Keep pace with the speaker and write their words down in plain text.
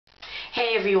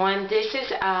Hey everyone, this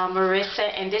is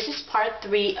Marissa, and this is part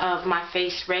 3 of my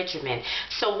face regimen.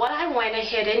 So what I went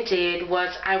ahead and did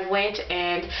was I went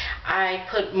and I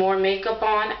put more makeup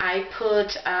on.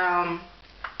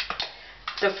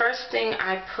 The first thing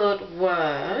I put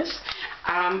was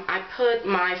I put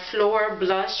my Floor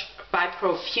Blush by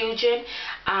Profusion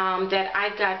that I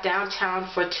got downtown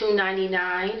for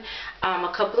 $2.99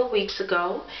 a couple of weeks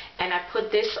ago, and I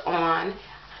put this on.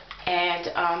 And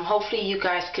hopefully you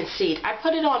guys can see it. I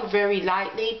put it on very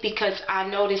lightly because I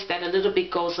noticed that a little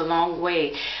bit goes a long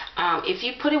way. If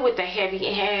you put it with a heavy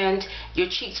hand, your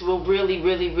cheeks will really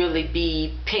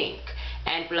be pink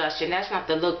and blush, and that's not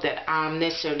the look that I'm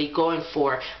necessarily going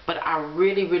for, but I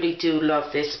really do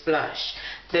love this blush.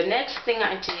 The next thing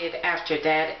I did after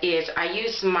that is I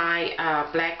used my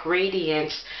Black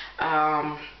Radiance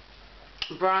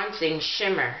bronzing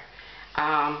shimmer,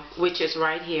 which is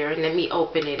right here, and let me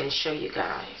open it and show you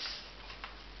guys.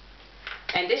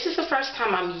 And this is the first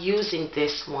time I'm using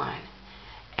this one,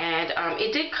 and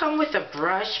it did come with a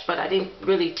brush, but I didn't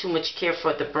really too much care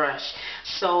for the brush,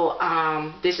 so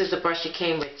this is the brush it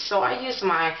came with. So I used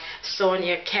my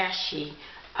Sonia Kashi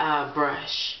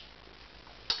brush,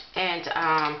 and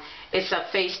it's a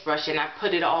face brush, and I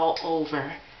put it all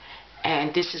over,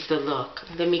 and this is the look.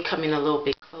 Let me come in a little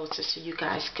bit closer so you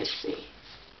guys can see.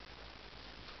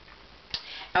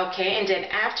 Okay, and then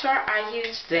after I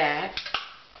used that,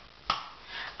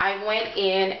 I went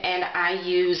in and I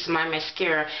used my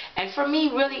mascara. And for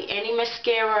me, really any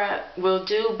mascara will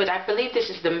do, but I believe this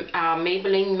is the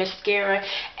Maybelline mascara,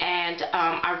 and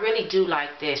I really do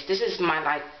like this. This is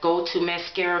my go-to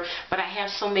mascara, but I have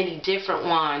so many different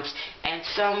ones, and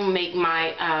some make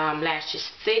my lashes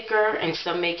thicker and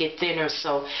some make it thinner,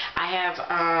 so I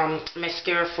have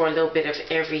mascara for a little bit of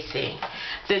everything.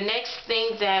 The next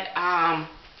thing that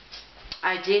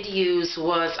I did use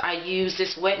was I used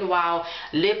this Wet n Wild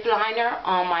lip liner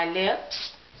on my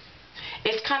lips.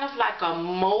 It's kind of like a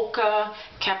mocha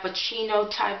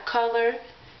cappuccino type color.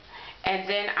 And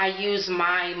then I used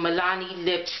my Milani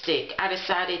lipstick. I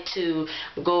decided to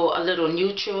go a little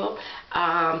neutral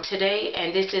today,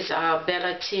 and this is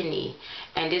Bellatini,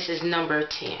 and this is number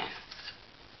 10.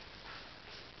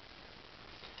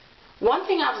 One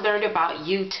thing I've learned about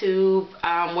YouTube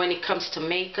when it comes to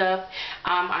makeup,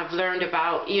 I've learned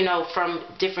about, from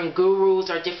different gurus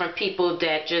or different people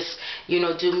that just,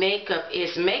 do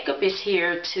makeup is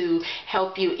here to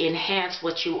help you enhance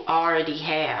what you already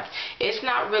have. It's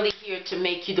not really here to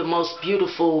make you the most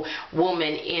beautiful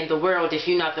woman in the world if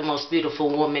you're not the most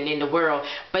beautiful woman in the world,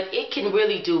 but it can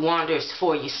really do wonders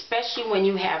for you, especially when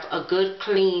you have a good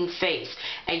clean face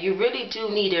and you really do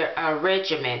need a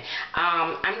regimen.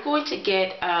 I'm going to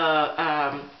get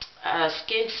a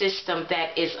skin system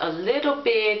that is a little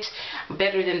bit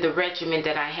better than the regimen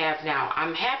that I have now.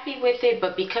 I'm happy with it,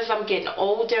 but because I'm getting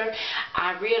older,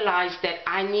 I realized that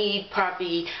I need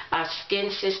probably a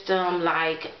skin system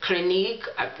like Clinique.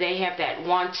 They have that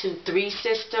 1, 2, 3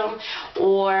 system,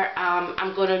 or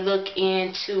I'm going to look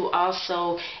into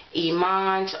also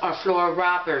Iman's or Flora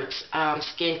Roberts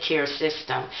skincare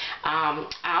system.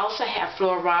 I also have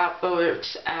Flora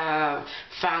Roberts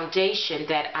foundation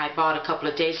that I bought a couple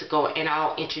of days ago, and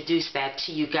I'll introduce that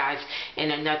to you guys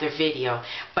in another video.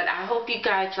 But I hope you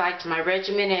guys liked my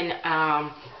regimen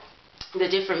and the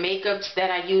different makeups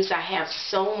that I use. I have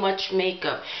so much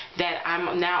makeup that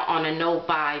I'm now on a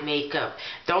no-buy makeup.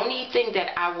 The only thing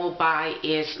that I will buy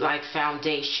is like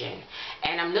foundation,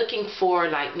 and I'm looking for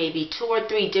like maybe 2 or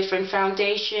 3 different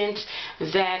foundations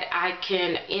that I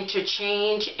can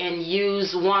interchange and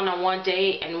use one on one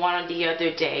day and one on the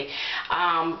other day.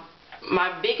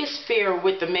 My biggest fear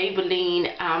with the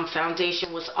Maybelline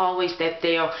foundation was always that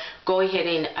they'll go ahead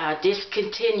and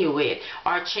discontinue it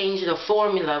or change the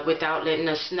formula without letting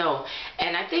us know.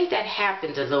 And I think that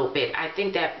happened a little bit. I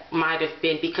think that might have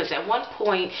been because at one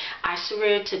point, I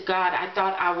swear to God, I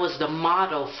thought I was the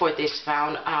model for this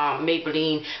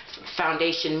Maybelline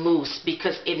foundation mousse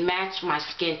because it matched my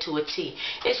skin to a T.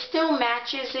 It still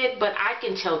matches it, but I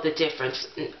can tell the difference.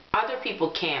 Other people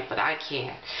can't, but I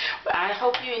can. I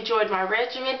hope you enjoyed my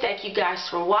regimen. Thank you guys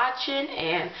for watching,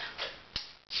 and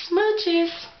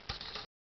smooches.